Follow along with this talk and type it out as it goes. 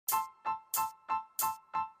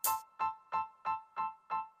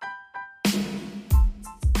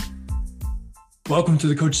Welcome to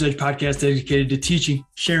the Coach's Edge podcast dedicated to teaching,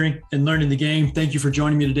 sharing, and learning the game. Thank you for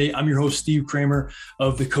joining me today. I'm your host, Steve Kramer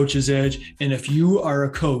of the Coach's Edge. And if you are a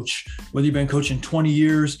coach, whether you've been coaching 20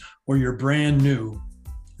 years or you're brand new,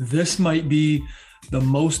 this might be the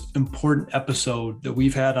most important episode that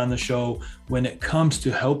we've had on the show when it comes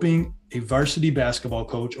to helping a varsity basketball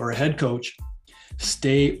coach or a head coach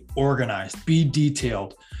stay organized, be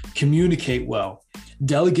detailed, communicate well,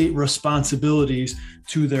 delegate responsibilities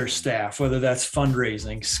to their staff, whether that's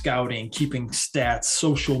fundraising, scouting, keeping stats,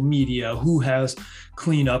 social media, who has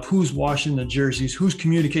cleanup, who's washing the jerseys, who's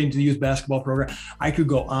communicating to the youth basketball program. I could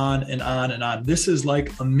go on and on and on. This is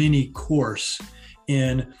like a mini course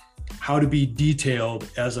in how to be detailed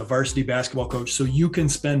as a varsity basketball coach so you can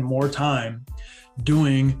spend more time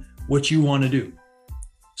doing what you want to do.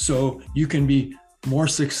 So you can be more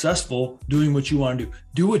successful doing what you want to do.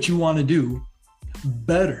 Do what you want to do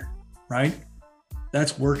better, right?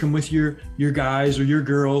 That's working with your guys or your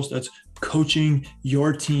girls. That's coaching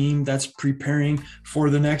your team. That's preparing for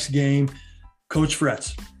the next game. Coach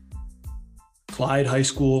Fretz, Clyde High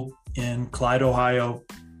School in Clyde, Ohio.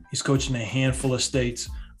 He's coaching a handful of states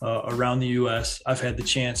around the U.S. I've had the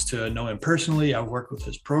chance to know him personally. I've worked with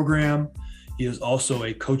his program. He is also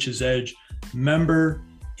a Coach's Edge member.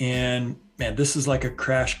 And man, this is like a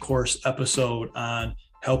crash course episode on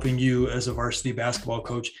helping you as a varsity basketball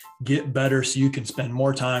coach get better so you can spend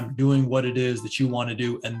more time doing what it is that you want to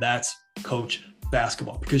do. And that's coach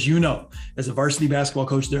basketball. Because you know, as a varsity basketball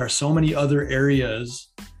coach, there are so many other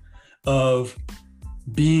areas of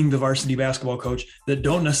being the varsity basketball coach that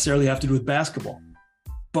don't necessarily have to do with basketball.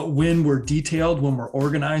 But when we're detailed, when we're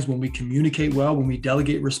organized, when we communicate well, when we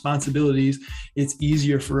delegate responsibilities, it's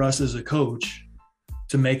easier for us as a coach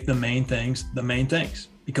to make the main things,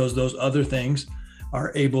 because those other things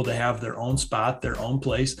are able to have their own spot, their own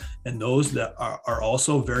place. And those that are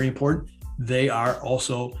also very important, they are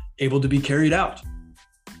also able to be carried out.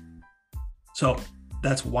 So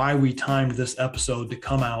that's why we timed this episode to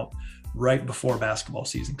come out right before basketball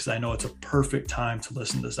season, because I know it's a perfect time to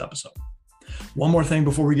listen to this episode. One more thing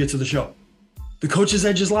before we get to the show. The Coach's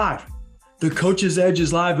Edge is live. The Coach's Edge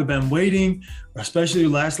is live. I've been waiting, especially the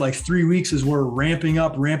last 3 weeks as we're ramping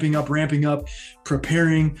up,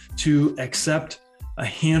 preparing to accept a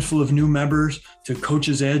handful of new members to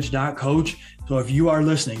coachesedge.coach. So if you are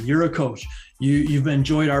listening, you're a coach, you've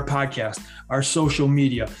enjoyed our podcast, our social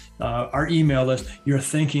media, our email list, you're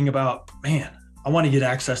thinking about, man, I want to get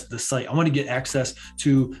access to the site. I want to get access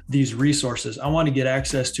to these resources. I want to get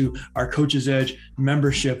access to our Coach's Edge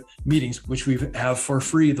membership meetings, which we have for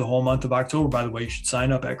free the whole month of October. By the way, you should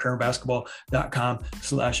sign up at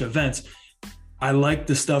kramerbasketball.com/events. I like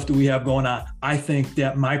the stuff that we have going on. I think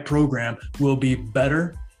that my program will be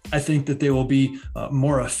better. I think that they will be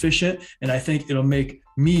more efficient. And I think it'll make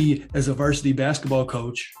me as a varsity basketball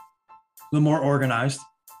coach a little more organized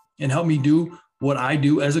and help me do what I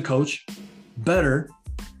do as a coach better.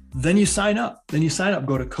 Then you sign up. Go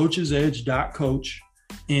to coachesedge.coach,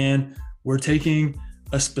 and we're taking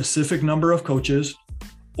a specific number of coaches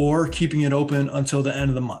or keeping it open until the end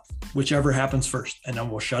of the month, whichever happens first. And then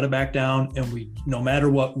we'll shut it back down. And we, no matter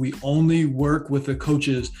what, we only work with the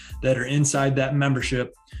coaches that are inside that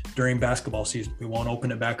membership during basketball season. We won't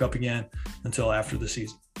open it back up again until after the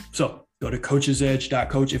season. So go to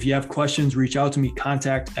coachesedge.coach. If you have questions, reach out to me,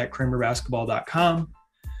 contact@kramerbasketball.com.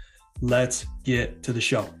 Let's get to the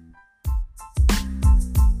show.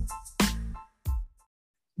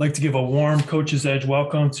 I'd like to give a warm Coach's Edge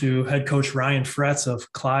welcome to head coach Ryan Fretz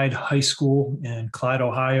of Clyde High School in Clyde,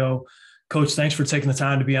 Ohio. Coach, thanks for taking the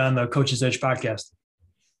time to be on the Coach's Edge podcast.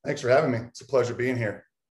 Thanks for having me. It's a pleasure being here.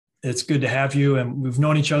 It's good to have you. And we've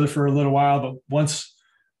known each other for a little while, but once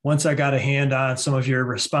I got a hand on some of your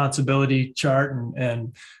responsibility chart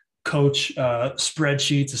and coach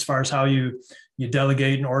spreadsheets as far as how you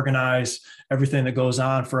delegate and organize everything that goes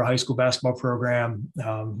on for a high school basketball program.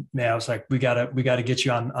 I was like, we gotta get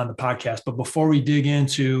you on the podcast. But before we dig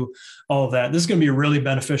into all of that, this is going to be really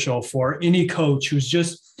beneficial for any coach who's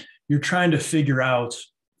you're trying to figure out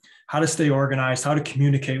how to stay organized, how to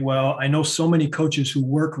communicate well. I know so many coaches who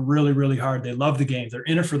work really, really hard. They love the game. They're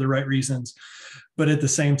in it for the right reasons, but at the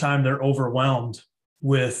same time, they're overwhelmed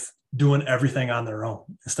with doing everything on their own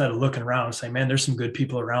instead of looking around and saying, man, there's some good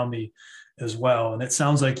people around me as well. And it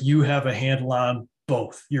sounds like you have a handle on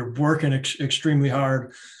both. You're working extremely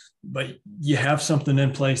hard, but you have something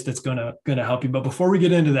in place that's going to help you. But before we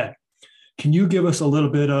get into that, can you give us a little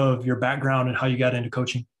bit of your background and how you got into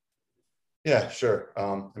coaching? Yeah, sure.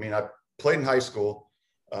 I played in high school,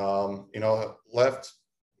 left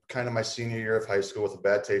kind of my senior year of high school with a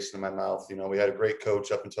bad taste in my mouth. We had a great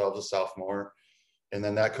coach up until I was a sophomore. And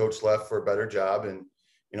then that coach left for a better job. And,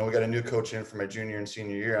 we got a new coach in for my junior and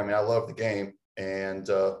senior year. I mean, I love the game, and,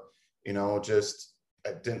 just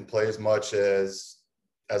I didn't play as much as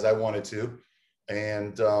I wanted to.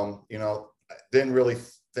 And, I didn't really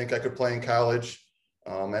think I could play in college.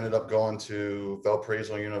 Ended up going to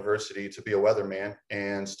Valparaiso University to be a weatherman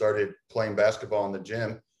and started playing basketball in the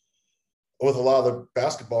gym with a lot of the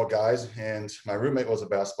basketball guys. And my roommate was a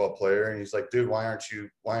basketball player, and he's like, dude, why aren't you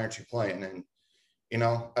playing? And,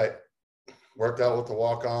 I worked out with the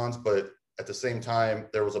walk-ons, but at the same time,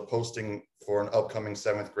 there was a posting for an upcoming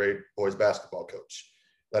 7th grade boys basketball coach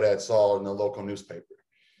that I had saw in the local newspaper.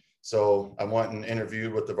 So I went and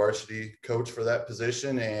interviewed with the varsity coach for that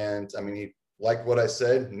position. And I mean, he liked what I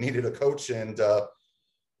said, needed a coach. And,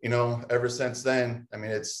 ever since then, I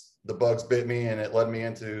mean, the bugs bit me, and it led me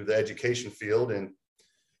into the education field. And,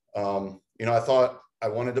 I thought I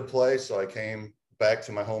wanted to play. So I came back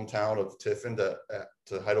to my hometown of Tiffin to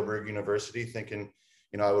Heidelberg University thinking,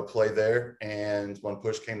 I would play there. And when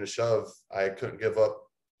push came to shove, I couldn't give up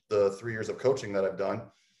the 3 years of coaching that I've done.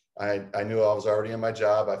 I knew I was already in my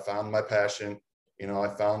job. I found my passion. I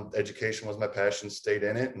found education was my passion, stayed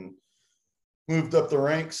in it, and moved up the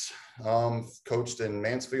ranks. Coached in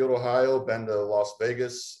Mansfield, Ohio, been to Las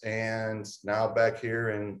Vegas, and now back here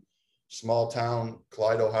in small town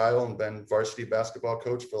Clyde, Ohio, and been varsity basketball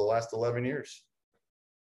coach for the last 11 years.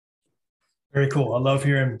 Very cool. I love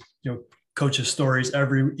hearing, coaches' stories.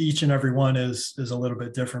 Each and every one is a little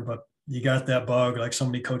bit different, but you got that bug. Like so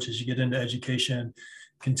many coaches, you get into education,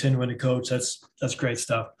 continuing to coach. That's great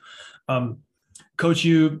stuff. Coach,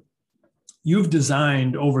 you've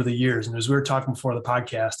designed over the years, and as we were talking before the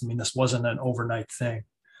podcast, I mean, this wasn't an overnight thing.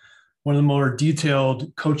 One of the more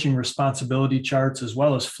detailed coaching responsibility charts, as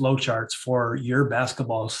well as flow charts for your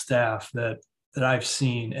basketball staff that I've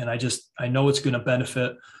seen. And I know it's going to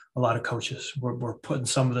benefit a lot of coaches. We're putting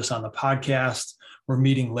some of this on the podcast. We're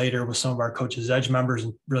meeting later with some of our Coaches Edge members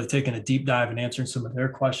and really taking a deep dive and answering some of their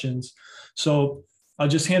questions. So I'll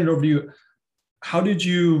just hand it over to you. How did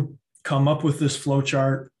you come up with this flow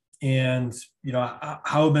chart? And,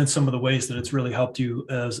 how have been some of the ways that it's really helped you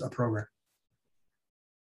as a program?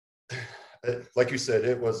 Like you said,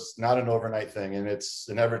 it was not an overnight thing, and it's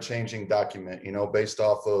an ever-changing document, based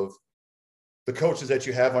off of the coaches that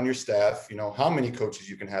you have on your staff, how many coaches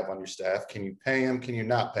you can have on your staff. Can you pay them? Can you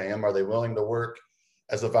not pay them? Are they willing to work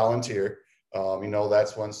as a volunteer?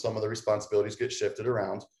 That's when some of the responsibilities get shifted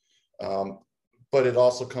around. But it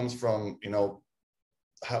also comes from,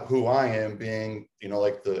 who I am being,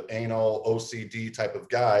 like the anal OCD type of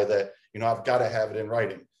guy that, I've got to have it in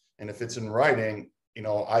writing. And if it's in writing,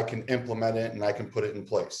 I can implement it and I can put it in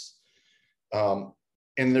place. And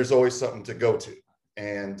there's always something to go to.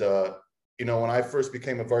 And, when I first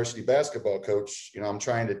became a varsity basketball coach, I'm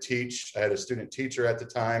trying to teach. I had a student teacher at the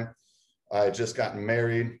time. I had just gotten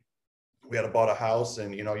married. We had bought a house,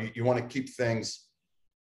 and, you want to keep things,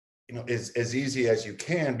 as easy as you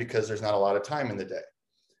can, because there's not a lot of time in the day.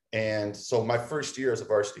 And so my first year as a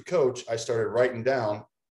varsity coach, I started writing down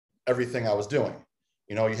everything I was doing.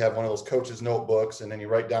 You have one of those coaches' notebooks, and then you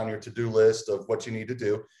write down your to-do list of what you need to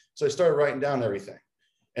do. So I started writing down everything.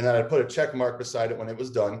 And then I put a check mark beside it when it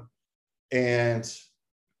was done. And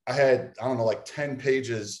I had, 10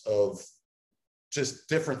 pages of just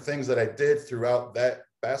different things that I did throughout that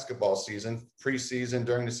basketball season, preseason,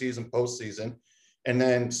 during the season, postseason, and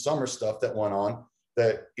then summer stuff that went on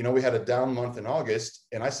that, we had a down month in August,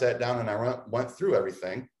 and I sat down and I went through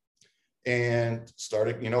everything and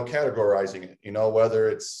started, categorizing it, whether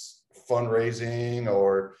it's fundraising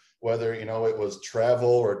or whether, it was travel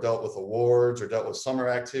or dealt with awards or dealt with summer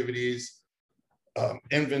activities,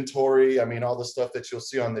 inventory. I mean, all the stuff that you'll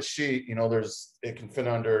see on the sheet, it can fit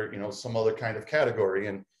under, some other kind of category.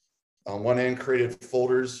 And went in, created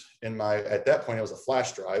folders at that point, it was a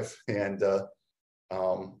flash drive, and,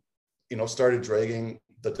 started dragging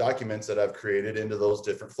the documents that I've created into those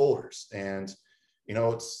different folders. And,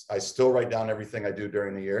 I still write down everything I do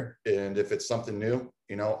during the year. And if it's something new,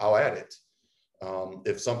 I'll add it.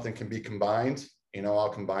 If something can be combined, I'll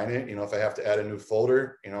combine it. If I have to add a new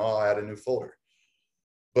folder, I'll add a new folder.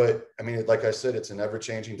 But I mean, like I said, it's an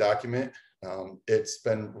ever-changing document. It's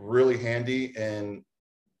been really handy in,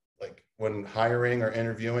 like, when hiring or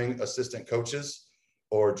interviewing assistant coaches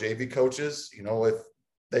or JV coaches, if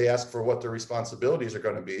they ask for what their responsibilities are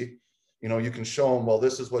going to be, you can show them, well,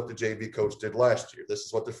 this is what the JV coach did last year. This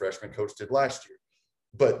is what the freshman coach did last year.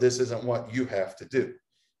 But this isn't what you have to do.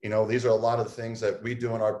 These are a lot of the things that we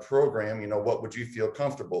do in our program. What would you feel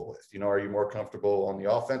comfortable with? Are you more comfortable on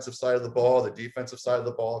the offensive side of the ball, the defensive side of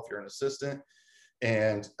the ball, if you're an assistant?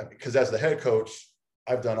 And because as the head coach,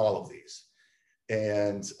 I've done all of these.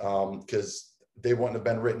 And because they wouldn't have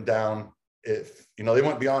been written down if, they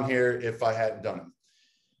wouldn't be on here if I hadn't done them.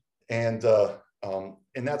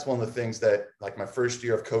 And that's one of the things that, like, my first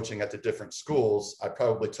year of coaching at the different schools, I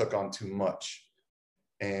probably took on too much.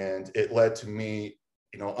 And it led to me,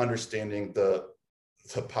 understanding the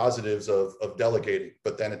positives of delegating,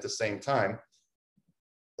 but then at the same time,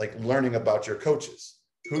 like, learning about your coaches.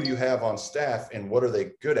 Who do you have on staff, and what are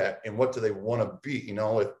they good at, and what do they want to be?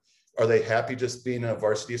 Are they happy just being a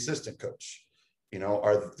varsity assistant coach?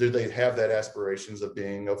 Do they have that aspirations of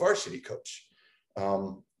being a varsity coach?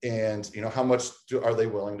 And how much are they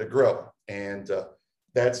willing to grow? And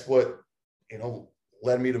that's what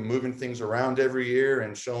led me to moving things around every year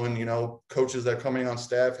and showing coaches that are coming on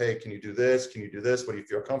staff, hey, can you do this? Can you do this? What do you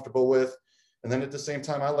feel comfortable with? And then at the same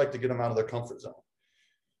time, I like to get them out of their comfort zone.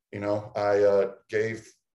 I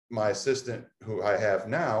gave my assistant, who I have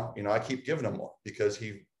now, I keep giving him more because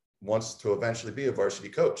he wants to eventually be a varsity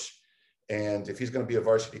coach. And if he's going to be a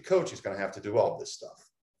varsity coach, he's going to have to do all this stuff.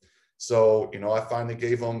 So, I finally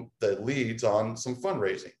gave him the leads on some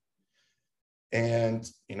fundraising. And,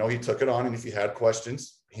 he took it on. And if he had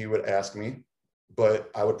questions, he would ask me,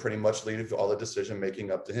 but I would pretty much leave all the decision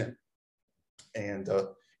making up to him. And,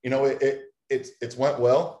 it's went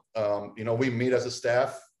well. We meet as a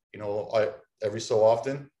staff, every so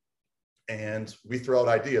often, and we throw out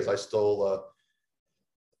ideas. I stole,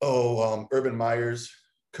 Urban Meyer's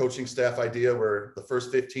coaching staff idea, where the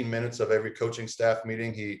first 15 minutes of every coaching staff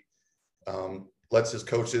meeting, he lets his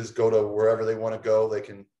coaches go to wherever they want to go. They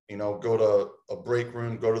can, go to a break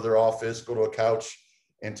room, go to their office, go to a couch,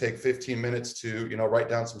 and take 15 minutes to, write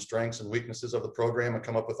down some strengths and weaknesses of the program and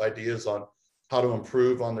come up with ideas on how to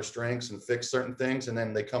improve on their strengths and fix certain things. And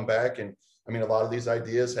then they come back, and a lot of these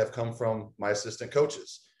ideas have come from my assistant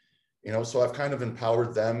coaches, so I've kind of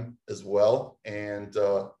empowered them as well. And,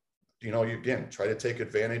 you again, try to take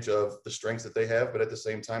advantage of the strengths that they have, but at the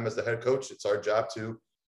same time, as the head coach, it's our job to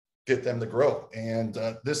get them to grow. And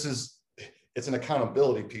it's an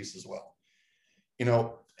accountability piece as well.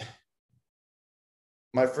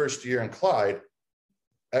 My first year in Clyde,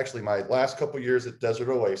 actually my last couple of years at Desert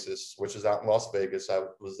Oasis, which is out in Las Vegas, I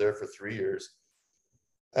was there for 3 years.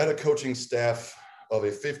 I had a coaching staff of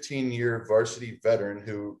a 15-year varsity veteran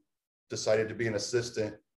who decided to be an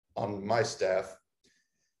assistant on my staff.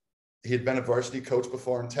 He had been a varsity coach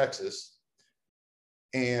before in Texas,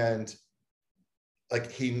 and like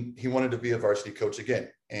he wanted to be a varsity coach again,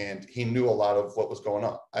 and he knew a lot of what was going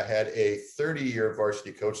on. I had a 30-year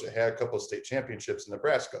varsity coach that had a couple of state championships in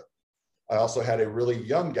Nebraska. I also had a really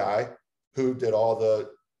young guy who did all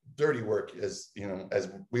the dirty work, as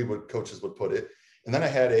coaches would put it. And then I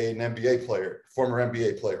had an NBA player, former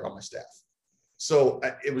NBA player on my staff. So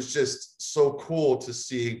it was just so cool to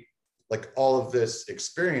see like all of this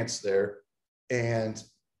experience there and,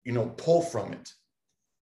 pull from it.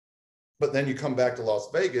 But then you come back to Las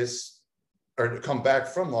Vegas, or come back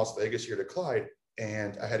from Las Vegas here to Clyde,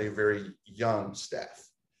 and I had a very young staff.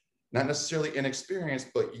 Not necessarily inexperienced,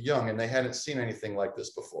 but young, and they hadn't seen anything like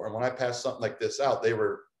this before. And when I passed something like this out, they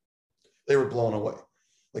were blown away.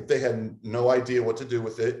 Like, they had no idea what to do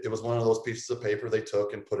with it. It was one of those pieces of paper they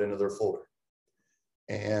took and put into their folder.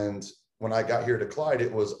 And when I got here to Clyde,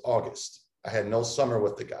 it was August. I had no summer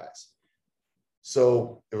with the guys.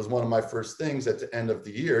 So it was one of my first things at the end of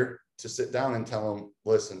the year to sit down and tell them,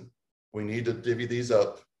 listen, we need to divvy these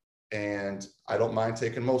up, and I don't mind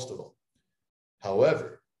taking most of them.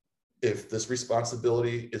 However, if this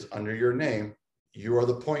responsibility is under your name, you are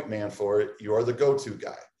the point man for it. You are the go-to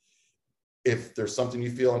guy. If there's something you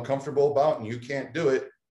feel uncomfortable about and you can't do it,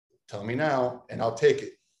 tell me now and I'll take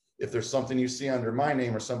it. If there's something you see under my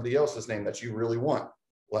name or somebody else's name that you really want,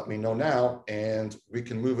 let me know now and we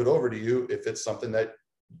can move it over to you if it's something that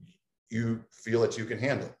you feel that you can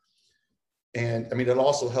handle. And it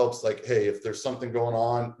also helps, like, hey, if there's something going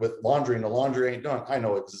on with laundry and the laundry ain't done, I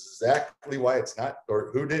know exactly why it's not, or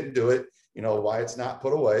who didn't do it, why it's not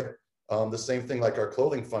put away. The same thing like our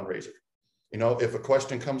clothing fundraiser. If a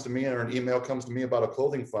question comes to me or an email comes to me about a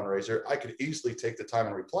clothing fundraiser, I could easily take the time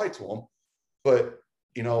and reply to them. But,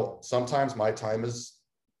 sometimes my time is,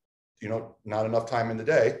 not enough time in the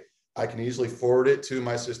day. I can easily forward it to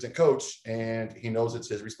my assistant coach, and he knows it's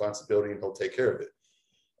his responsibility and he'll take care of it.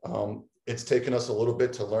 It's taken us a little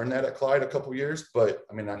bit to learn that at Clyde, a couple of years, but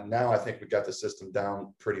now I think we got the system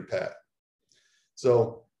down pretty pat.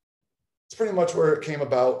 So it's pretty much where it came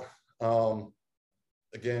about.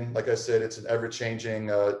 Again, like I said, it's an ever-changing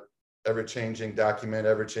document,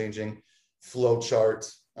 ever-changing flow chart.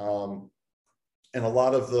 And a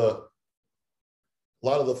lot of the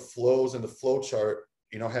flows in the flow chart,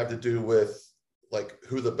 have to do with like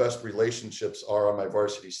who the best relationships are on my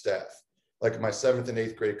varsity staff. Like my 7th and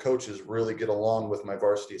 8th grade coaches really get along with my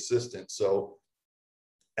varsity assistant. So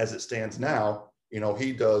as it stands now,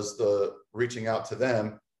 he does the reaching out to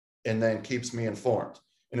them and then keeps me informed.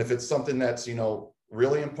 And if it's something that's,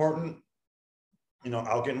 really important,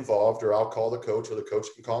 I'll get involved, or I'll call the coach, or the coach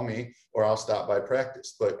can call me, or I'll stop by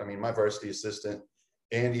practice. But I mean, my varsity assistant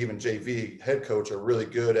and even JV head coach are really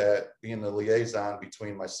good at being the liaison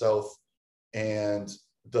between myself and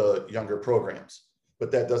the younger programs.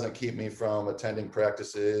 But that doesn't keep me from attending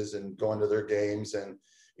practices and going to their games and,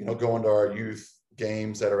 going to our youth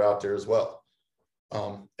games that are out there as well.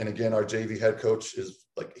 And again, our JV head coach is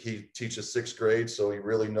like, he teaches 6th grade. So he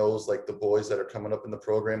really knows like the boys that are coming up in the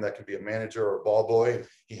program that can be a manager or a ball boy.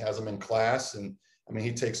 He has them in class. And I mean,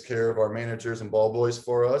 he takes care of our managers and ball boys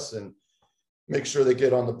for us and make sure they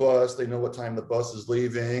get on the bus. They know what time the bus is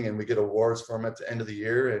leaving, and we get awards for them at the end of the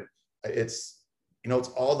year. And it's, it's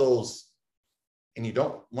all those, and you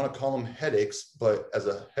don't want to call them headaches, but as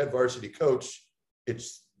a head varsity coach,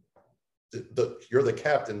 it's you're the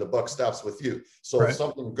captain, the buck stops with you. So right. If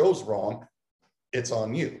something goes wrong, it's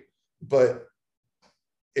on you. But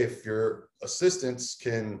if your assistants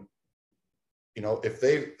can, if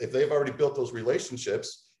they've already built those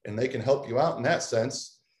relationships and they can help you out in that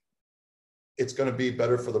sense, it's going to be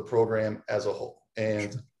better for the program as a whole.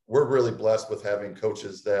 And we're really blessed with having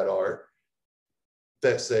coaches that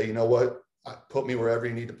say, you know what, put me wherever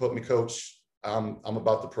you need to put me, coach. I'm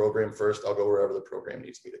about the program first. I'll go wherever the program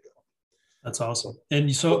needs me to go. That's awesome.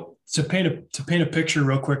 And so to paint a picture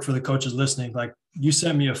real quick for the coaches listening, like you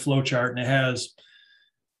sent me a flow chart, and it has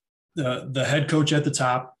the head coach at the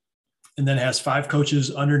top, and then it has 5 coaches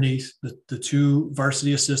underneath, the 2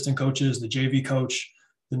 varsity assistant coaches, the JV coach,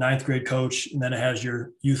 the 9th grade coach, and then it has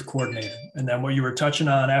your youth coordinator. And then what you were touching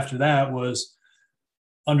on after that was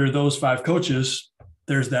under those 5 coaches,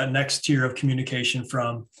 there's that next tier of communication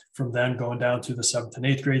from then going down to the 7th and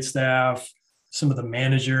 8th grade staff, some of the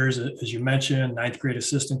managers, as you mentioned, 9th grade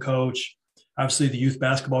assistant coach. Obviously, the youth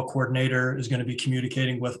basketball coordinator is going to be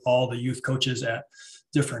communicating with all the youth coaches at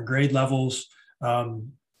different grade levels.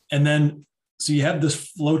 And then, so you have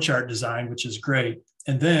this flow chart design, which is great.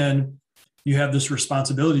 And then you have this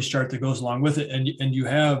responsibilities chart that goes along with it. And you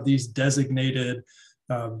have these designated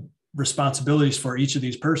responsibilities for each of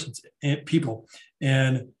these people.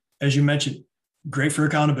 And as you mentioned, great for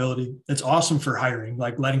accountability. It's awesome for hiring,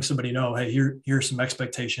 like letting somebody know, hey, here's some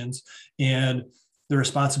expectations and the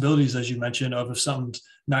responsibilities, as you mentioned, of if something's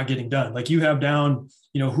not getting done. Like you have down,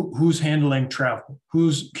 who's handling travel,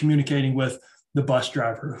 who's communicating with the bus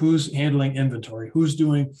driver, who's handling inventory, who's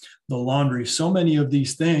doing the laundry. So many of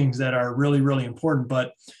these things that are really, really important,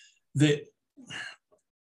 but that,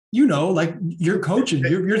 like you're coaching,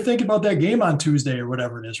 you're thinking about that game on Tuesday or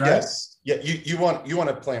whatever it is, right? Yes. Yeah. You want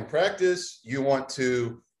to plan practice. You want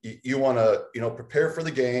to prepare for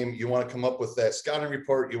the game. You want to come up with that scouting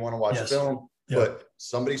report. You want to watch film, but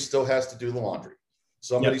somebody still has to do the laundry.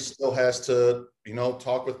 Somebody still has to,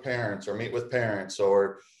 talk with parents or meet with parents,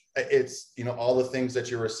 or it's, all the things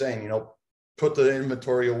that you were saying, put the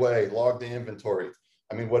inventory away, log the inventory.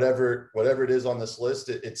 I mean, whatever it is on this list,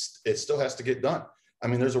 it still has to get done. I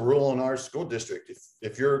mean, there's a rule in our school district.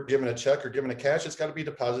 If you're given a check or given a cash, it's got to be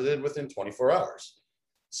deposited within 24 hours.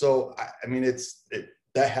 So, I mean, it's one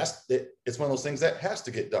of those things that has to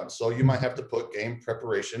get done. So you might have to put game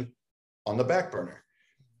preparation on the back burner.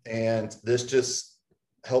 And this just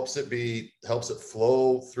helps it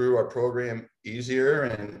flow through our program easier.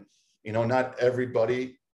 And, not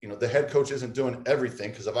everybody, the head coach isn't doing everything,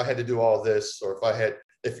 because if I had to do all this, or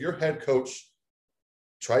if your head coach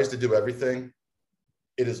tries to do everything,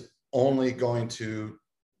 it is only going to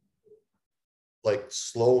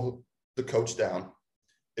slow the coach down.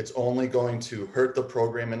 It's only going to hurt the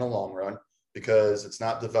program in the long run, because it's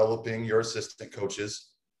not developing your assistant coaches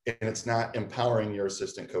and it's not empowering your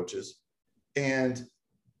assistant coaches. And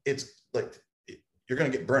it's like, you're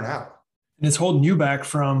going to get burnt out. And it's holding you back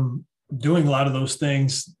from doing a lot of those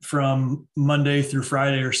things from Monday through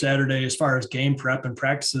Friday or Saturday, as far as game prep and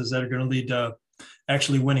practices that are going to lead to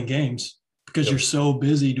actually winning games. Because you're so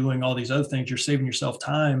busy doing all these other things, you're saving yourself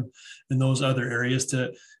time in those other areas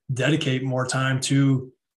to dedicate more time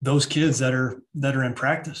to those kids that are in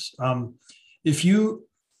practice. If you're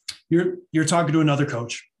talking to another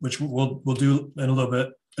coach, which we'll do in a little bit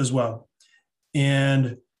as well,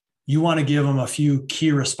 and you want to give them a few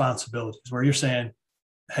key responsibilities where you're saying,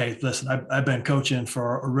 hey, listen, I've been coaching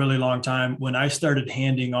for a really long time. When I started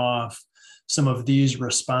handing off some of these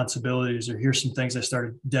responsibilities, or here's some things I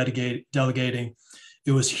started delegating,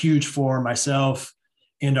 it was huge for myself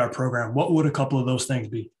and our program. What would a couple of those things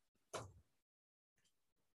be?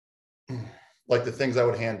 Like the things I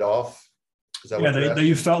would hand off. Is that Yeah, that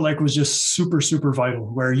you felt like was just super, super vital,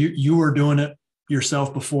 where you were doing it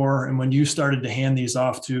yourself before. And when you started to hand these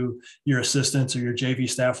off to your assistants or your JV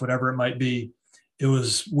staff, whatever it might be, it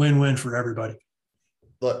was win-win for everybody.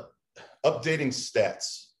 But updating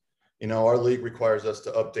stats, our league requires us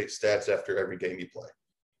to update stats after every game you play.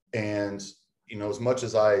 And, as much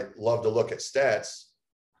as I love to look at stats,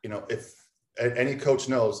 if any coach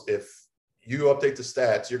knows, if you update the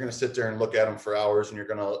stats, you're going to sit there and look at them for hours and you're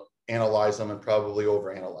going to analyze them and probably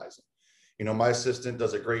overanalyze them. My assistant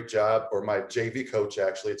does a great job, or my JV coach,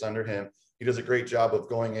 actually, it's under him. He does a great job of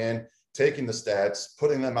going in, taking the stats,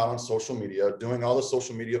 putting them out on social media, doing all the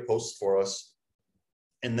social media posts for us,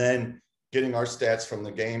 and then getting our stats from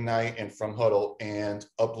the game night and from Huddle and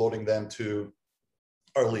uploading them to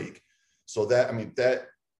our league. So that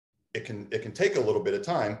it can take a little bit of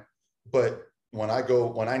time, but when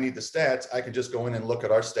I need the stats, I can just go in and look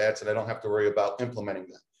at our stats and I don't have to worry about implementing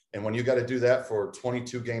them. And when you got to do that for a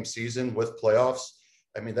 22 game season with playoffs,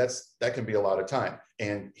 that can be a lot of time.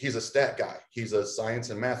 And he's a stat guy. He's a science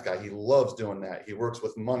and math guy. He loves doing that. He works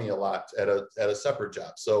with money a lot at a separate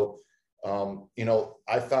job. So,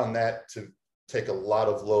 I found that to take a lot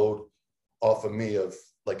of load off of me, of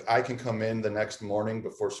like, I can come in the next morning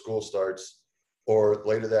before school starts or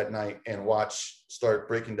later that night and start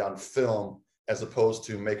breaking down film, as opposed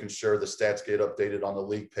to making sure the stats get updated on the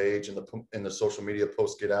league page and the social media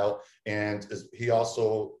posts get out. And he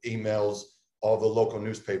also emails all the local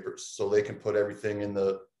newspapers so they can put everything in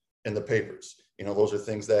the papers. Those are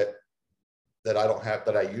things that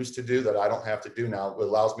I used to do that I don't have to do now. It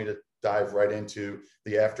allows me to dive right into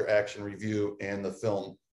the after action review and the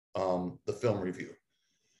film review.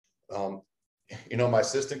 My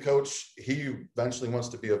assistant coach, he eventually wants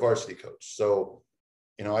to be a varsity coach. So,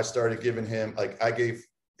 I started giving him, I gave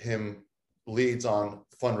him leads on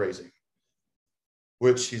fundraising,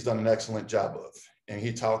 which he's done an excellent job of. And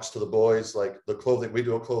he talks to the boys, like the clothing, we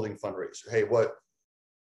do a clothing fundraiser. Hey, what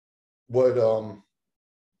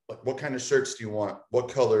kind of shirts do you want? What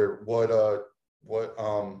color? What do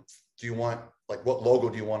you want? Like, what logo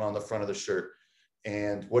do you want on the front of the shirt?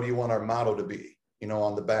 And what do you want our motto to be,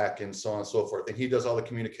 on the back, and so on and so forth. And he does all the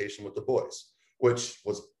communication with the boys, which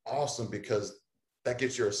was awesome because that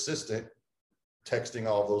gets your assistant texting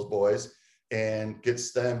all of those boys and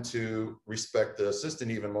gets them to respect the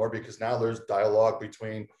assistant even more, because now there's dialogue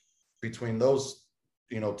between those,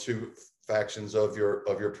 two factions of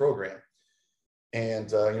your program.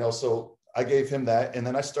 And, so I gave him that. And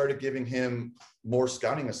then I started giving him more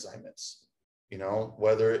scouting assignments,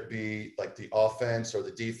 whether it be like the offense or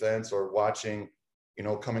the defense or watching,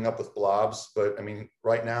 coming up with blobs. But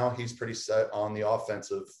right now he's pretty set on the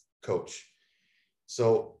offensive coach.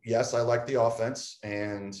 So yes, I like the offense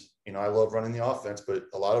and, I love running the offense, but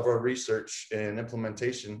a lot of our research and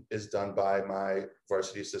implementation is done by my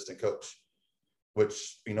varsity assistant coach,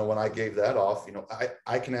 which, when I gave that off,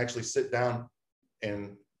 I can actually sit down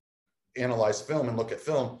and analyze film and look at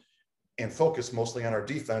film and focus mostly on our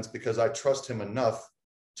defense, because I trust him enough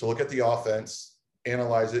to look at the offense,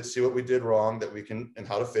 analyze it, see what we did wrong and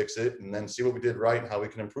how to fix it, and then see what we did right and how we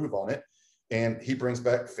can improve on it. And he brings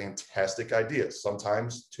back fantastic ideas,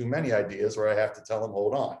 sometimes too many ideas where I have to tell him,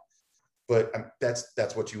 hold on. But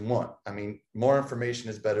that's what you want. More information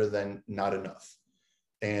is better than not enough.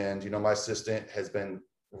 And, my assistant has been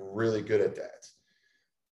really good at that.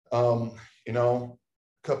 A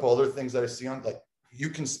couple other things that I see on, you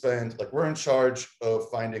can spend, we're in charge of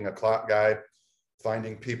finding a clock guy,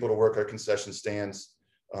 finding people to work our concession stands,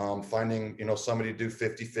 finding, somebody to do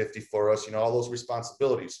 50-50 for us, all those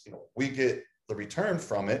responsibilities. We get the return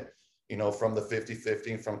from it, from the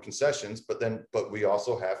 50-50 and from concessions, but we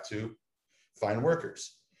also have to find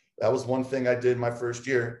workers. That was one thing I did my first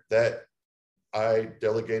year that I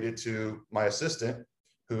delegated to my assistant,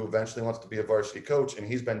 who eventually wants to be a varsity coach, and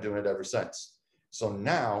he's been doing it ever since. So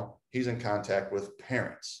now he's in contact with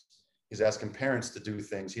parents. He's asking parents to do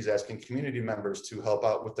things. He's asking community members to help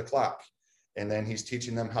out with the clock. And then he's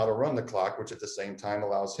teaching them how to run the clock, which at the same time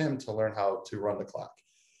allows him to learn how to run the clock.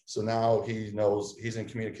 So now he knows he's in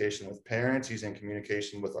communication with parents. He's in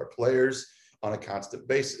communication with our players on a constant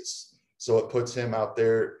basis. So it puts him out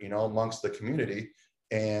there, amongst the community.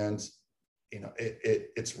 And,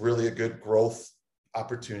 it's really a good growth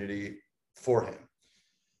opportunity for him.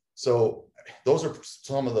 So those are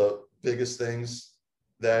some of the biggest things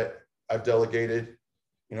that I've delegated,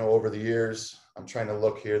 over the years. I'm trying to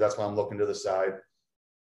look here. That's why I'm looking to the side.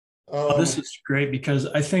 This is great, because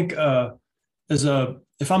I think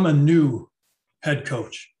if I'm a new head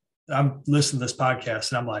coach, I'm listening to this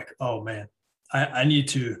podcast and I'm like, oh man, I need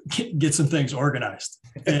to get some things organized.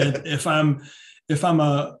 And if I'm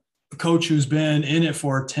a coach who's been in it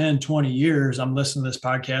for 10, 20 years, I'm listening to this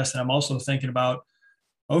podcast and I'm also thinking about,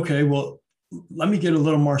 okay, well, let me get a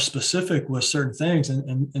little more specific with certain things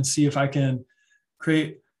and see if I can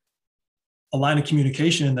create a line of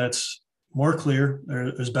communication that's more clear.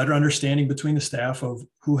 There's better understanding between the staff of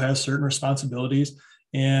who has certain responsibilities.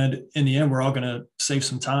 And in the end, we're all going to save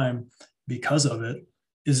some time because of it.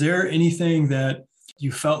 Is there anything that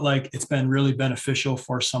you felt like it's been really beneficial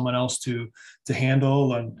for someone else to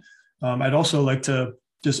handle? And I'd also like to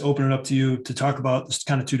just open it up to you to talk about this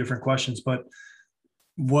kind of two different questions, but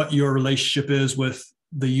what your relationship is with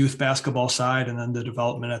the youth basketball side and then the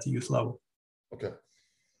development at the youth level. Okay.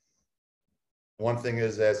 One thing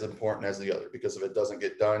is as important as the other, because if it doesn't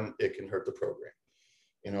get done, it can hurt the program,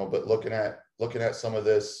 but looking at some of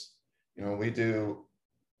this, we'll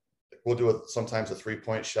do sometimes a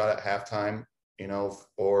 3-point shot at halftime,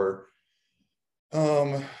 or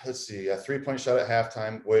let's see, a 3-point shot at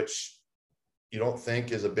halftime, which you don't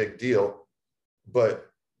think is a big deal, but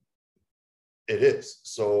it is.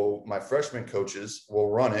 So my freshman coaches will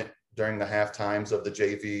run it during the half times of the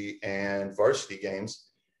JV and varsity games.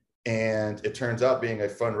 And it turns out being a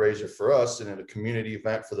fundraiser for us and a community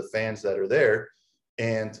event for the fans that are there.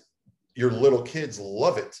 And your little kids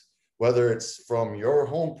love it, whether it's from your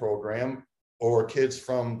home program or kids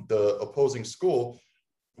from the opposing school.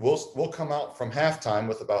 We'll come out from halftime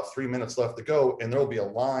with about 3 minutes left to go, and there'll be a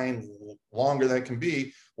line longer than it can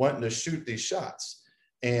be wanting to shoot these shots.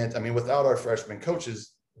 And I mean, without our freshman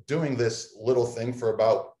coaches doing this little thing for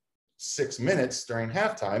about 6 minutes during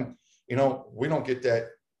halftime, we don't get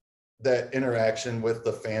that interaction with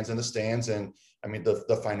the fans in the stands, and I mean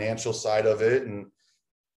the financial side of it, and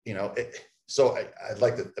so I'd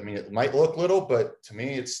like to. I mean, it might look little, but to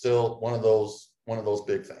me, it's still one of those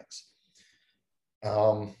big things.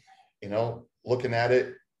 Looking at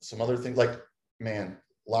it, some other things like,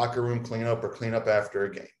 locker room cleanup or cleanup after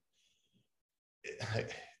a game.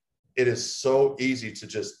 It is so easy to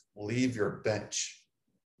just leave your bench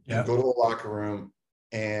and go to the locker room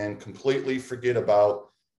and completely forget about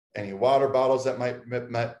any water bottles that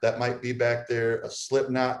might be back there, a slip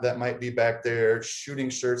knot that might be back there, shooting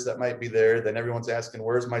shirts that might be there. Then everyone's asking,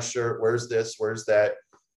 where's my shirt? Where's this? Where's that?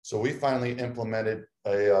 So we finally implemented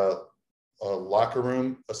a locker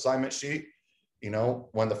room assignment sheet.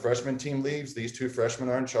 When the freshman team leaves, these 2 freshmen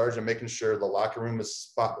are in charge of making sure the locker room is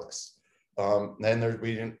spotless.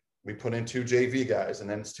 Then we put in 2 JV guys, and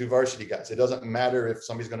then it's 2 varsity guys. It doesn't matter if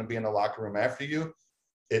somebody's going to be in the locker room after you.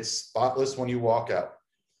 It's spotless when you walk out.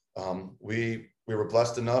 We were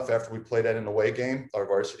blessed enough after we played at an away game, our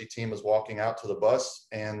varsity team was walking out to the bus,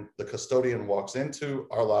 and the custodian walks into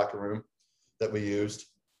our locker room that we used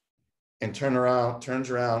and turns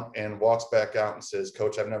around and walks back out and says,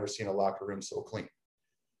 "Coach, I've never seen a locker room so clean."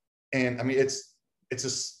 And I mean, it's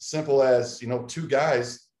as simple as, 2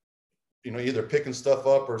 guys, either picking stuff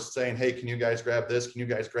up or saying, "Hey, can you guys grab this? Can you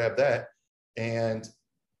guys grab that?" And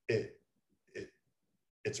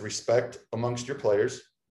it's respect amongst your players.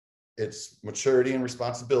 It's maturity and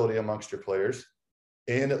responsibility amongst your players.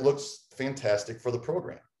 And it looks fantastic for the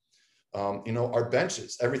program. Our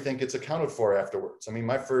benches, everything gets accounted for afterwards. I mean,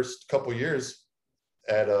 my first couple years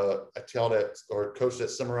I coached at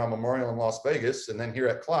Cimarron Memorial in Las Vegas, and then here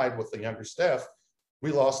at Clyde with the younger staff,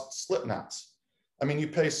 we lost slip knots. I mean, you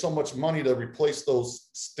pay so much money to replace those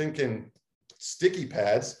stinking sticky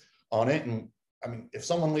pads on it. And I mean, if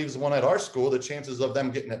someone leaves one at our school, the chances of them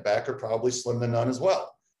getting it back are probably slim to none as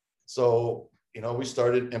well. So, we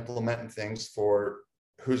started implementing things for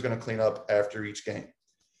who's going to clean up after each game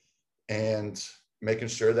and making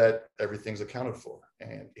sure that everything's accounted for.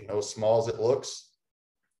 And, as small as it looks,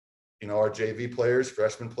 our JV players,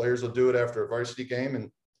 freshman players will do it after a varsity game,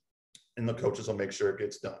 and the coaches will make sure it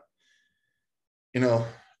gets done.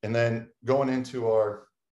 And then going into our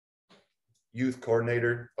youth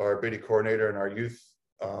coordinator, our biddy coordinator, and our youth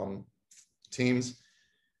teams,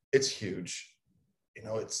 it's huge.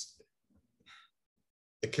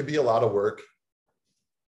 It could be a lot of work,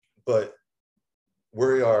 but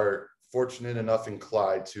we are fortunate enough in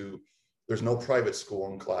Clyde there's no private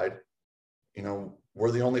school in Clyde.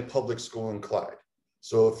 We're the only public school in Clyde.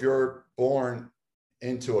 So if you're born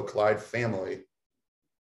into a Clyde family,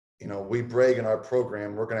 we brag in our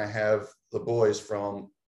program, we're going to have the boys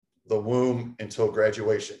from the womb until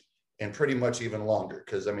graduation, and pretty much even longer.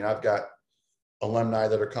 Because I mean, I've got alumni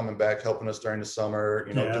that are coming back, helping us during the summer,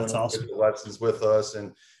 doing awesome lessons with us,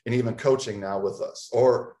 and even coaching now with us,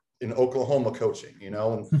 or in Oklahoma coaching, and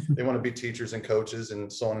they want to be teachers and coaches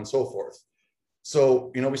and so on and so forth.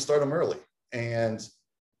 So, we start them early, and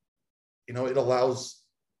it allows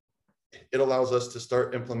us to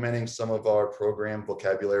start implementing some of our program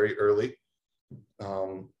vocabulary early.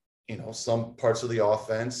 Some parts of the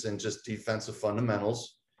offense and just defensive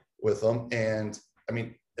fundamentals with them. And I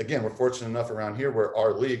mean, again, we're fortunate enough around here where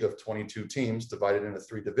our league of 22 teams divided into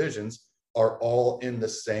 3 divisions are all in the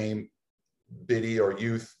same biddy or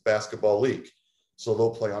youth basketball league. So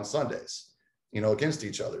they'll play on Sundays, against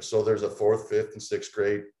each other. So there's a 4th, 5th, and 6th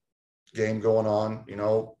grade game going on,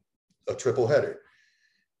 a triple header.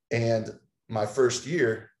 And my first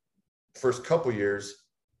couple years,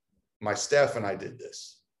 my staff and I did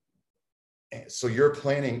this. And so you're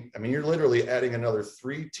literally adding another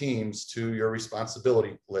 3 teams to your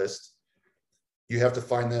responsibility list. You have to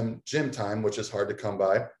find them gym time, which is hard to come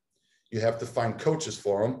by. You have to find coaches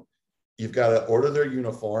for them. You've got to order their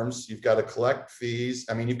uniforms. You've got to collect fees.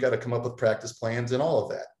 You've got to come up with practice plans and all of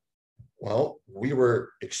that. Well, we were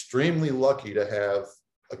extremely lucky to have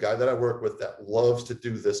a guy that I work with that loves to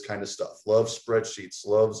do this kind of stuff, loves spreadsheets,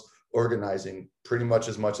 loves organizing pretty much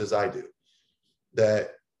as I do.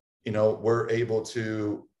 That, we're able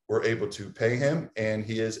to pay him, and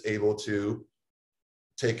he is able to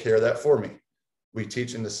take care of that for me. We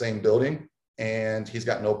teach in the same building, and he's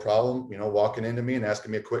got no problem, walking into me and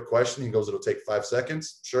asking me a quick question. He goes, "It'll take 5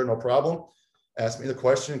 seconds." Sure, no problem. Asks me the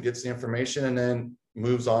question, gets the information, and then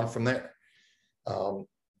moves on from there. So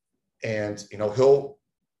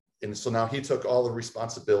now he took all the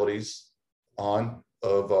responsibilities on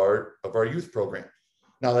of our youth program.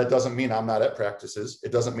 Now, that doesn't mean I'm not at practices.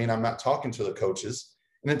 It doesn't mean I'm not talking to the coaches,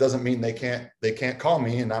 and it doesn't mean they can't call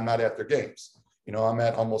me and I'm not at their games. I'm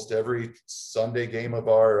at almost every Sunday game of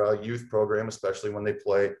our youth program, especially when they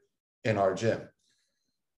play in our gym.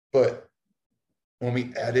 But when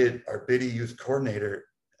we added our Biddy youth coordinator,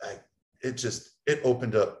 it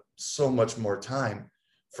opened up so much more time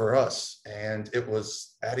for us. And it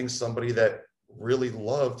was adding somebody that really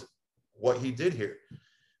loved what he did here.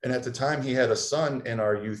 And at the time, he had a son in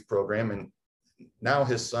our youth program, and now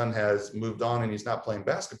his son has moved on and he's not playing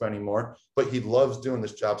basketball anymore, but he loves doing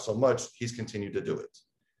this job so much, he's continued to do it.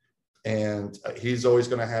 And he's always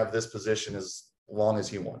going to have this position as long as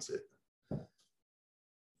he wants it.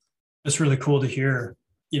 It's really cool to hear,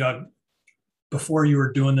 before you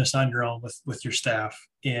were doing this on your own with your staff,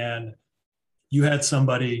 and you had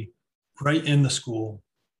somebody right in the school,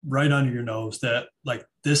 right under your nose that like,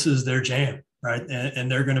 this is their jam, right? And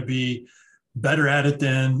they're going to be better at it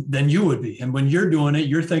than you would be. And when you're doing it,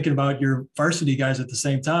 you're thinking about your varsity guys at the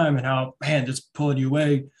same time and how, man, just pulling you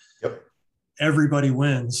away. Yep. Everybody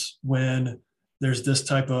wins when there's this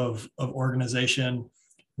type of organization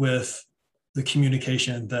with the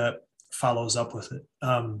communication that follows up with it.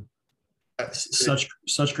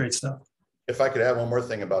 Such great stuff. If I could add one more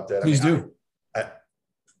thing about that. Please do.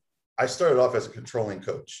 I started off as a controlling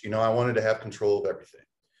coach. I wanted to have control of everything.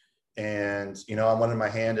 And, I wanted my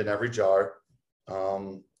hand in every jar.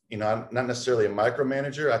 I'm not necessarily a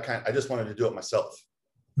micromanager. I just wanted to do it myself.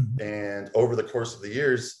 Mm-hmm. And over the course of the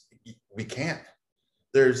years, we can't.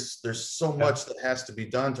 There's so much that has to be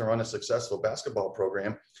done to run a successful basketball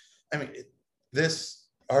program.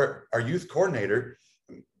 Our youth coordinator,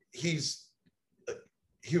 he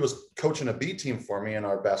was coaching a B team for me in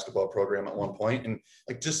our basketball program at one point. And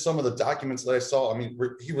like, just some of the documents that I saw,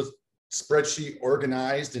 he was spreadsheet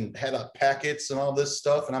organized and had packets and all this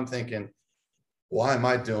stuff. And I'm thinking, why am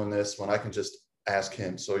I doing this when I can just ask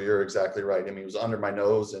him? So you're exactly right. He was under my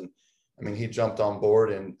nose, and he jumped on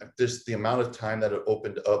board, and just the amount of time that it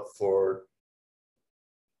opened up for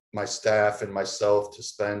my staff and myself to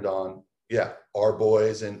spend on, our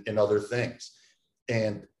boys and other things.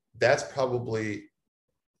 And that's probably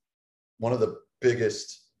one of the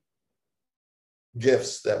biggest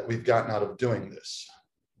gifts that we've gotten out of doing this.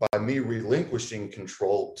 By me relinquishing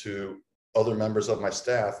control to other members of my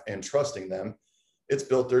staff and trusting them, it's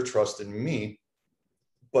built their trust in me.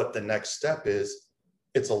 But the next step is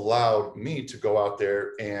it's allowed me to go out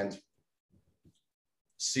there and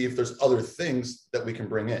see if there's other things that we can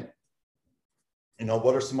bring in.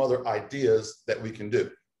 What are some other ideas that we can do?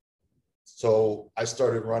 So I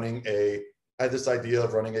started I had this idea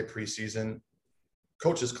of running a preseason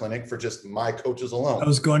coaches clinic for just my coaches alone. That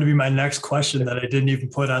was going to be my next question that I didn't even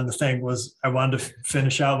put on the thing. Was I wanted to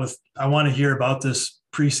finish out with, I want to hear about this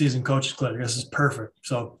preseason coaches clinic. This is perfect.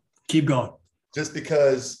 So keep going. Just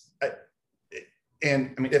because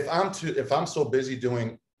if I'm so busy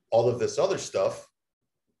doing all of this other stuff,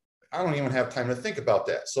 I don't even have time to think about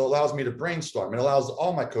that. So it allows me to brainstorm. It allows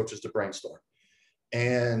all my coaches to brainstorm.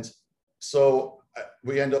 And so I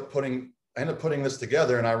end up putting this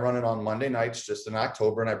together, and I run it on Monday nights just in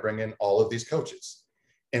October, and I bring in all of these coaches.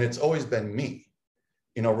 And it's always been me.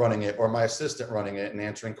 running it, or my assistant running it and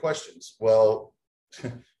answering questions. Well,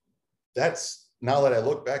 that's, now that I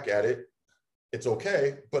look back at it, it's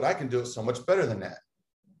okay, but I can do it so much better than that.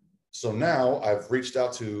 So now I've reached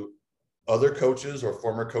out to other coaches or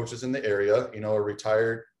former coaches in the area. A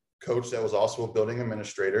retired coach that was also a building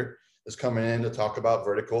administrator is coming in to talk about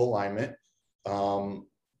vertical alignment.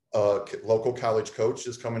 A local college coach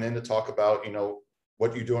is coming in to talk about,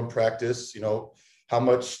 what you do in practice, how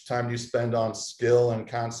much time do you spend on skill and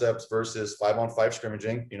concepts versus 5-on-5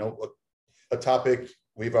 scrimmaging, a topic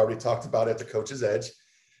we've already talked about at the Coach's Edge.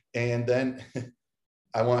 And then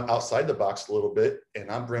I went outside the box a little bit,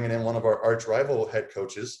 and I'm bringing in one of our arch rival head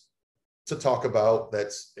coaches to talk about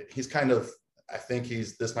he's kind of, I think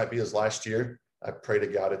this might be his last year. I pray to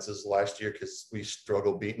God it's his last year, because we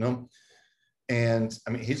struggle beating him. And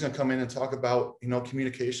I mean, he's going to come in and talk about,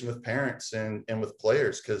 communication with parents and with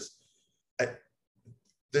players, because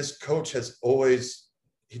this coach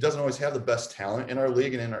he doesn't always have the best talent in our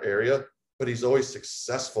league and in our area, but he's always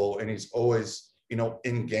successful, and he's always,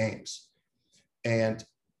 in games. And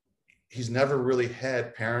he's never really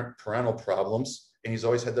had parental problems, and he's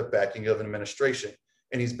always had the backing of an administration,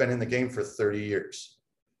 and he's been in the game for 30 years.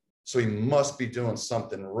 So he must be doing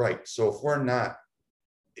something right. So if we're not,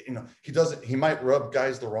 he might rub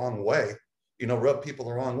guys the wrong way, rub people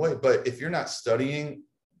the wrong way. But if you're not studying,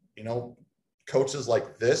 coaches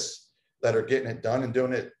like this that are getting it done and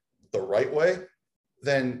doing it the right way,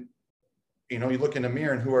 then, you look in the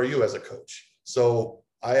mirror and who are you as a coach? So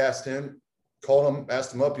I asked him, called him,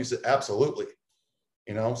 asked him up. He said, absolutely.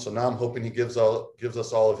 So now I'm hoping he gives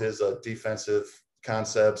us all of his defensive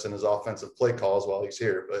concepts and his offensive play calls while he's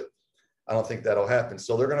here, but I don't think that'll happen.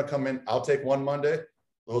 So they're going to come in. I'll take one Monday.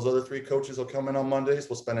 Those other 3 coaches will come in on Mondays.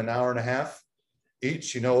 We'll spend an hour and a half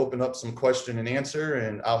each, open up some question and answer.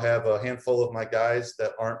 And I'll have a handful of my guys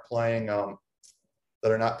that aren't playing,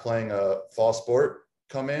 that are not playing a fall sport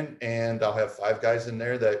come in, and I'll have 5 guys in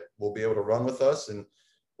there that will be able to run with us, and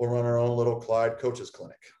we'll run our own little Clyde coaches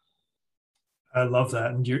clinic. I love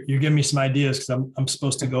that. And you're giving me some ideas, because I'm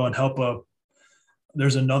supposed to go and help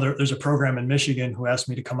there's a program in Michigan who asked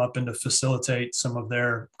me to come up and to facilitate some of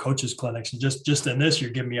their coaches clinics. And just in this,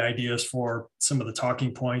 you're giving me ideas for some of the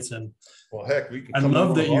talking points. And well, heck, we can. I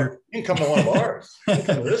love that you can come to one of ours. You can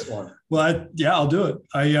come to this one. Well, I'll do it.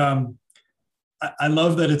 I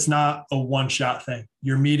love that it's not a one-shot thing.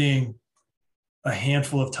 You're meeting a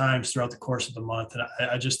handful of times throughout the course of the month. And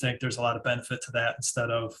I just think there's a lot of benefit to that, instead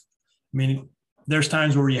of, there's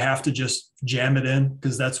times where you have to just jam it in,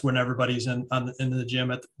 because that's when everybody's in the gym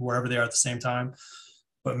at wherever they are at the same time.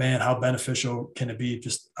 But man, how beneficial can it be?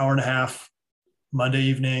 Just hour and a half, Monday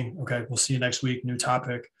evening. Okay, we'll see you next week. New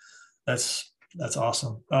topic. That's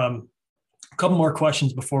awesome. A couple more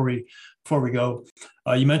questions before we go.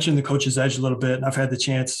 You mentioned the Coach's Edge a little bit, and I've had the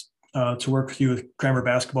chance to work with you with Kramer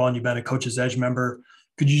Basketball, and you've been a Coach's Edge member.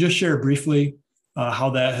 Could you just share briefly how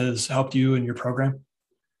that has helped you in your program?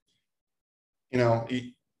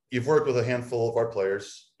 You've worked with a handful of our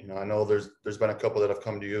players. I know there's been a couple that have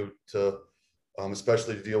come to you to,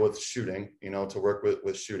 especially to deal with shooting, to work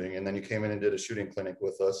with shooting. And then you came in and did a shooting clinic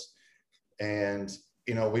with us. And,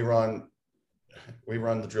 we run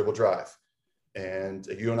the dribble drive. And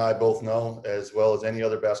you and I both know, as well as any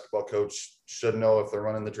other basketball coach should know, if they're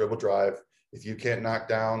running the dribble drive, if you can't knock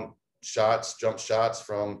down jump shots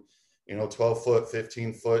from, 12 foot,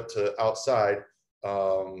 15 foot to outside,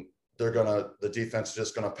 the defense is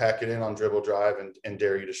just going to pack it in on dribble drive and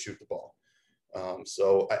dare you to shoot the ball.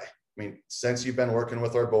 So since you've been working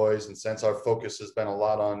with our boys, and since our focus has been a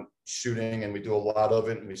lot on shooting, and we do a lot of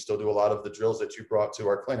it, and we still do a lot of the drills that you brought to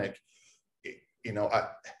our clinic,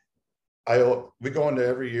 we go into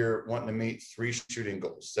every year wanting to meet 3 shooting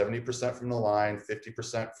goals: 70% from the line,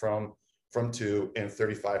 50% from 2, and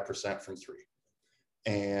 35% from 3.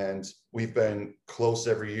 And we've been close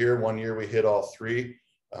every year. One year we hit all 3.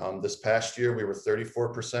 This past year, we were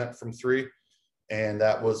 34% from 3, and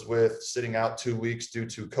that was with sitting out 2 weeks due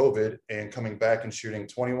to COVID, and coming back and shooting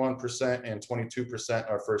 21% and 22%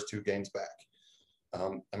 our first 2 games back.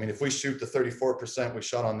 If we shoot the 34% we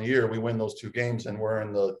shot on the year, we win those 2 games, and we're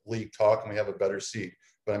in the league talk, and we have a better seed.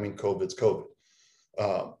 But COVID's COVID.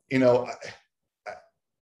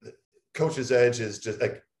 Coach's Edge is just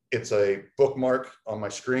like, it's a bookmark on my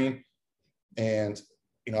screen, and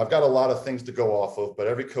I've got a lot of things to go off of, but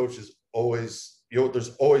every coach is always,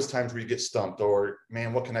 there's always times where you get stumped, or,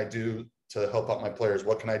 man, what can I do to help out my players?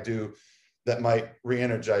 What can I do that might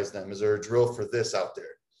re-energize them? Is there a drill for this out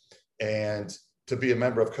there? And to be a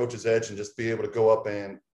member of Coach's Edge and just be able to go up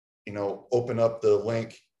and, open up the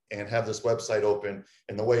link and have this website open,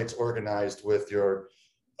 and the way it's organized with your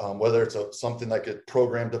whether it's something like a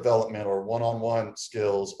program development or one-on-one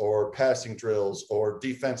skills or passing drills or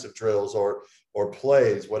defensive drills or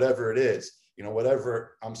plays, whatever it is,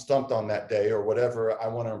 whatever I'm stumped on that day or whatever I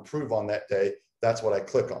want to improve on that day, that's what I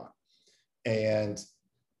click on. And,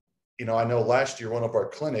 I know last year, one of our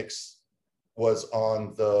clinics was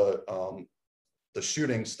on the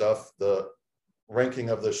shooting stuff, the ranking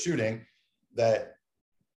of the shooting that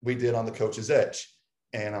we did on the Coach's Edge.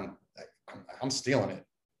 And I'm stealing it.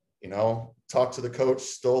 Talked to the coach,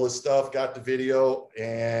 stole his stuff, got the video,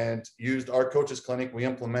 and used our coach's clinic. We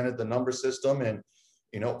implemented the number system and,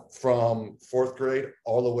 from fourth grade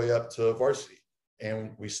all the way up to varsity.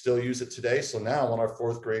 And we still use it today. So now when our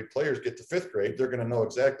fourth grade players get to fifth grade, they're going to know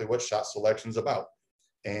exactly what shot selection is about.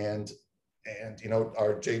 And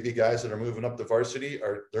our JV guys that are moving up to varsity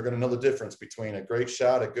they're going to know the difference between a great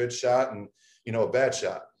shot, a good shot, and, a bad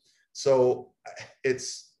shot. So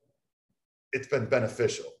it's been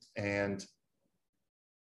beneficial. And,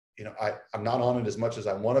 I'm not on it as much as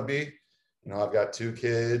I want to be. I've got 2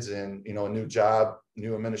 kids and, a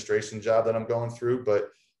new administration job that I'm going through, but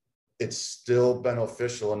it's still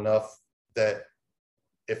beneficial enough that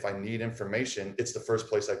if I need information, it's the first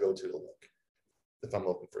place I go to look if I'm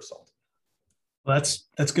looking for something. Well,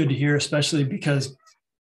 that's good to hear, especially because,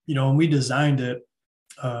 when we designed it,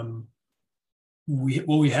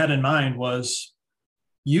 what we had in mind was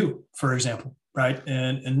you, for example, right?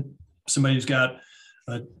 And somebody who's got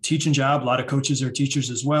a teaching job, a lot of coaches are teachers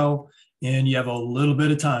as well, and you have a little bit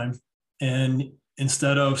of time. And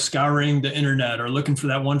instead of scouring the internet or looking for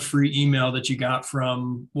that one free email that you got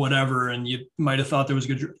from whatever, and you might have thought there was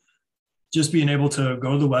good, just being able to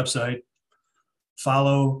go to the website,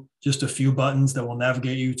 follow just a few buttons that will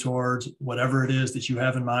navigate you towards whatever it is that you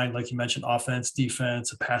have in mind, like you mentioned, offense,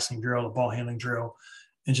 defense, a passing drill, a ball handling drill,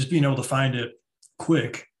 and just being able to find it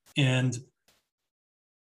quick. And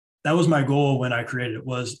that was my goal when I created it,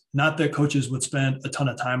 was not that coaches would spend a ton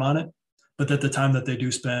of time on it, but that the time that they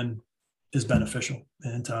do spend is beneficial.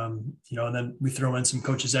 And, and then we throw in some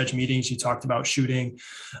Coach's Edge meetings. You talked about shooting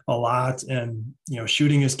a lot, and,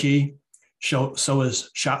 shooting is key. So is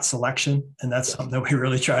shot selection. And that's something that we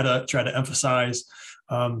really try to emphasize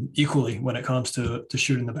equally when it comes to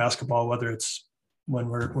shooting the basketball, whether it's when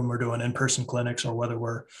we're doing in-person clinics or whether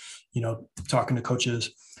we're, talking to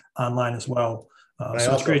coaches online as well.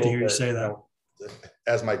 So it's great to hear you say that.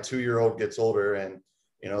 As my 2-year-old gets older and,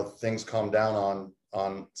 things calm down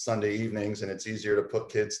on Sunday evenings, and it's easier to put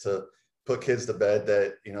kids to bed,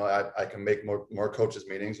 that, I can make more coaches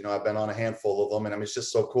meetings. I've been on a handful of them, and it's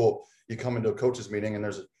just so cool. You come into a coaches meeting and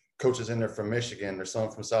there's coaches in there from Michigan, there's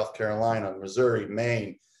someone from South Carolina, Missouri,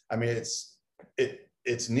 Maine.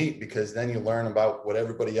 It's neat, because then you learn about what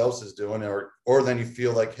everybody else is doing, or then you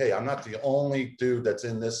feel like, hey, I'm not the only dude that's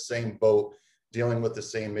in this same boat dealing with the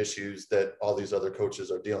same issues that all these other coaches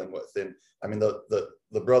are dealing with. And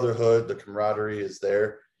the brotherhood, the camaraderie is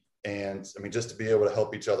there. And just to be able to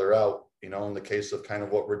help each other out, in the case of kind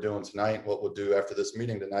of what we're doing tonight, what we'll do after this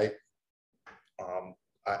meeting tonight,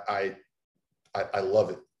 I love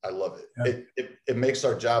it. I love it. Yeah. It makes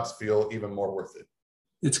our jobs feel even more worth it.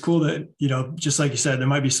 It's cool that, just like you said, there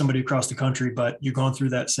might be somebody across the country, but you're going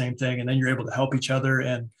through that same thing, and then you're able to help each other.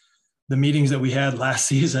 And the meetings that we had last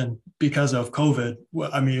season because of COVID,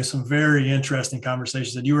 some very interesting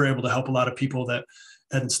conversations, and you were able to help a lot of people that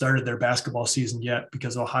hadn't started their basketball season yet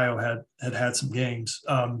because Ohio had some games.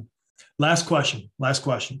 Last question.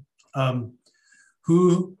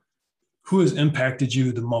 Who has impacted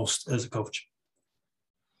you the most as a coach?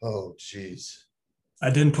 Oh, geez.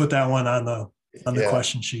 I didn't put that one on the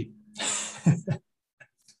question sheet. I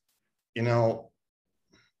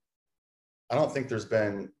don't think there's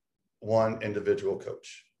been one individual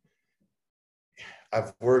coach.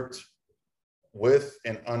 I've worked with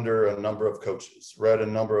and under a number of coaches, read a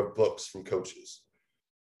number of books from coaches.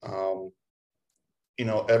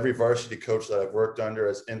 Every varsity coach that I've worked under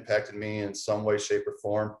has impacted me in some way, shape, or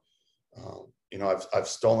form. I've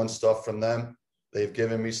stolen stuff from them. They've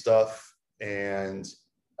given me stuff, and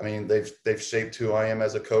they've shaped who I am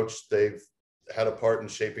as a coach. They've had a part in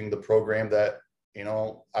shaping the program that,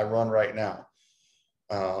 I run right now.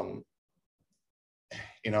 I'm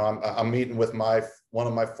meeting with one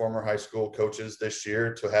of my former high school coaches this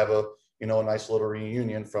year to have a nice little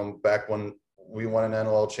reunion from back when we won an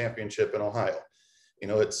NLL championship in Ohio.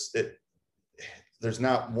 There's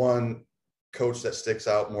not one coach that sticks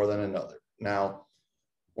out more than another. Now,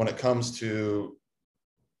 when it comes to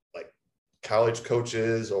like college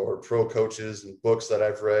coaches or pro coaches and books that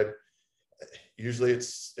I've read, usually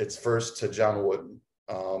it's first to John Wooden.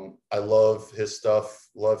 I love his stuff,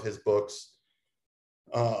 love his books.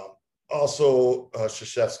 also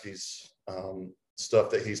Krzyzewski's stuff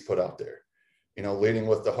that he's put out there. You know, Leading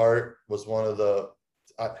with the Heart was one of the,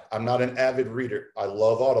 I'm not an avid reader. I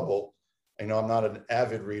love Audible. You know, I'm not an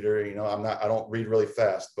avid reader. You know, I don't read really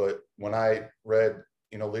fast, but when I read,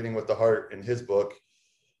 you know, Leading with the Heart in his book,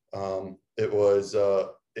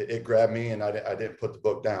 it grabbed me, and I didn't put the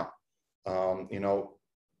book down. You know,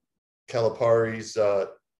 Calipari's,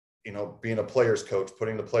 you know, being a player's coach,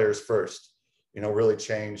 putting the players first, you know, really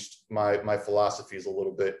changed my philosophies a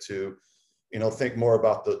little bit to, you know, think more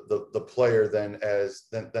about the player than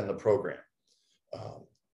the program.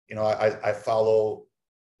 You know, I follow,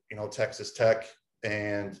 you know, Texas Tech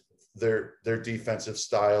and their defensive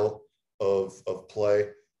style of play.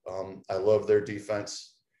 I love their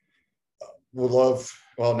defense. Now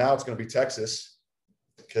it's going to be Texas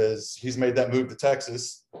because he's made that move to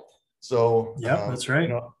Texas. So yeah, that's right. You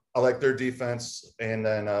know, I like their defense, and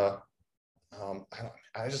then I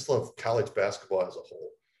just love college basketball as a whole.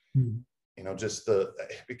 Hmm. You know, just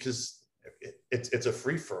because it's a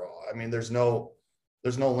free for all. I mean, there's no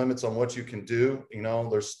limits on what you can do. You know,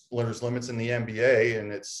 there's limits in the NBA,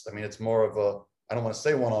 and it's more of a, I don't want to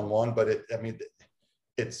say one-on-one, but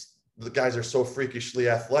it's the guys are so freakishly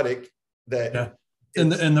athletic that. Yeah.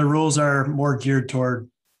 And the rules are more geared toward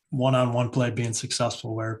one-on-one play being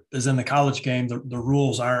successful, whereas in the college game, the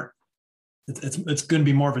rules aren't, it's going to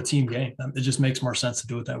be more of a team game. It just makes more sense to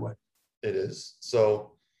do it that way. It is.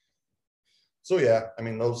 So yeah, I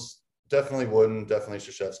mean, those definitely Wooden, definitely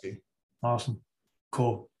Krzyzewski. Awesome.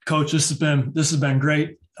 Cool. Coach, this has been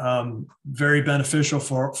great. Very beneficial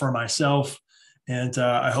for myself, and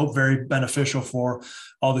I hope very beneficial for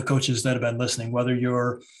all the coaches that have been listening, whether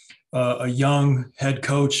you're a young head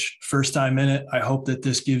coach, first time in it. I hope that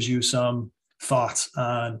this gives you some thoughts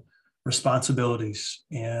on responsibilities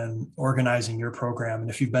and organizing your program. And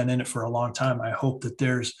if you've been in it for a long time, I hope that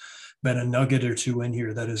there's been a nugget or two in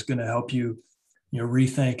here that is going to help you, you know,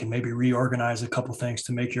 rethink and maybe reorganize a couple things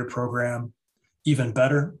to make your program even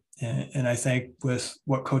better. And I think with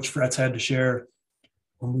what Coach Fretz had to share,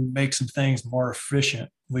 when we make some things more efficient,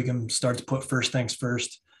 we can start to put first things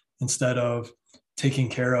first instead of taking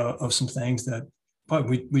care of some things that, but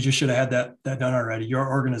we just should have had that done already. Your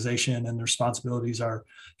organization and the responsibilities are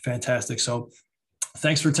fantastic. So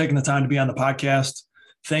thanks for taking the time to be on the podcast.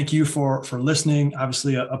 Thank you for listening.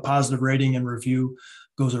 Obviously a positive rating and review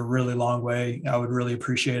goes a really long way. I would really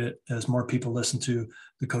appreciate it as more people listen to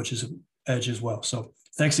the Coach's Edge as well. So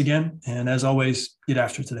thanks again. And as always, get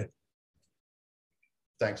after today.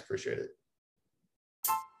 Thanks. Appreciate it.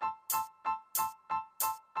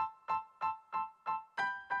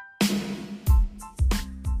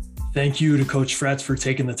 Thank you to Coach Fretz for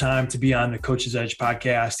taking the time to be on the Coach's Edge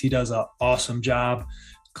podcast. He does an awesome job,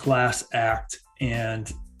 class act. And,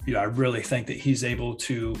 you know, I really think that he's able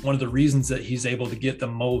to, one of the reasons that he's able to get the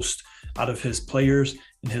most out of his players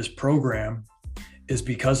and his program is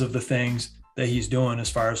because of the things that he's doing as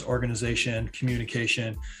far as organization,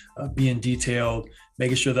 communication, being detailed,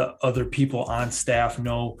 making sure that other people on staff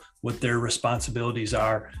know what their responsibilities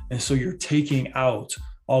are. And so you're taking out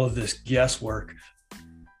all of this guesswork,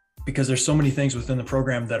 because there's so many things within the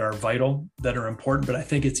program that are vital, that are important, but I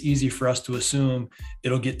think it's easy for us to assume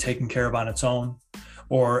it'll get taken care of on its own.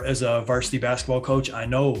 Or as a varsity basketball coach, I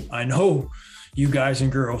know you guys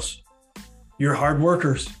and girls, you're hard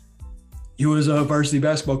workers. You as a varsity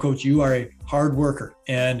basketball coach, you are a hard worker.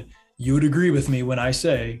 And you would agree with me when I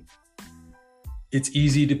say it's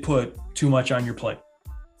easy to put too much on your plate.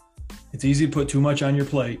 It's easy to put too much on your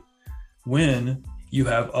plate when you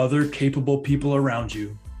have other capable people around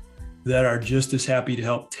you that are just as happy to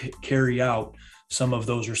help carry out some of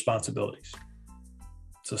those responsibilities.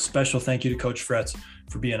 So special thank you to Coach Fretz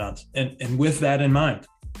for being on. And with that in mind,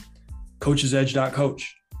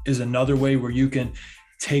 coachesedge.coach is another way where you can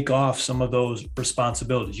take off some of those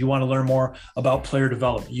responsibilities. You want to learn more about player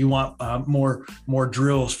development. You want more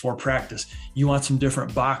drills for practice. You want some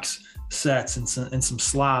different box sets and some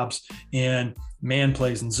slobs and man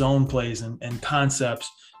plays and zone plays and concepts,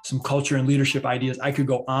 some culture and leadership ideas. I could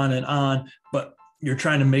go on, but you're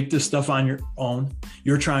trying to make this stuff on your own.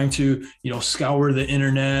 You're trying to, you know, scour the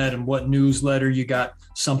internet and what newsletter you got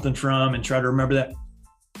something from and try to remember that.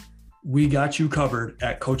 We got you covered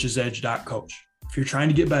at coachesedge.coach. If you're trying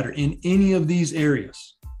to get better in any of these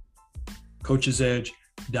areas,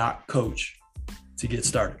 coachesedge.coach to get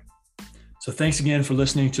started. So thanks again for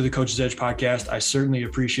listening to the Coach's Edge podcast. I certainly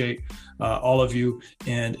appreciate all of you.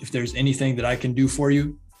 And if there's anything that I can do for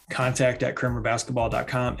you, contact at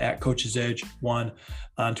kramerbasketball.com, at Coach's Edge 1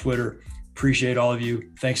 on Twitter. Appreciate all of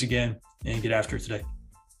you. Thanks again, and get after it today.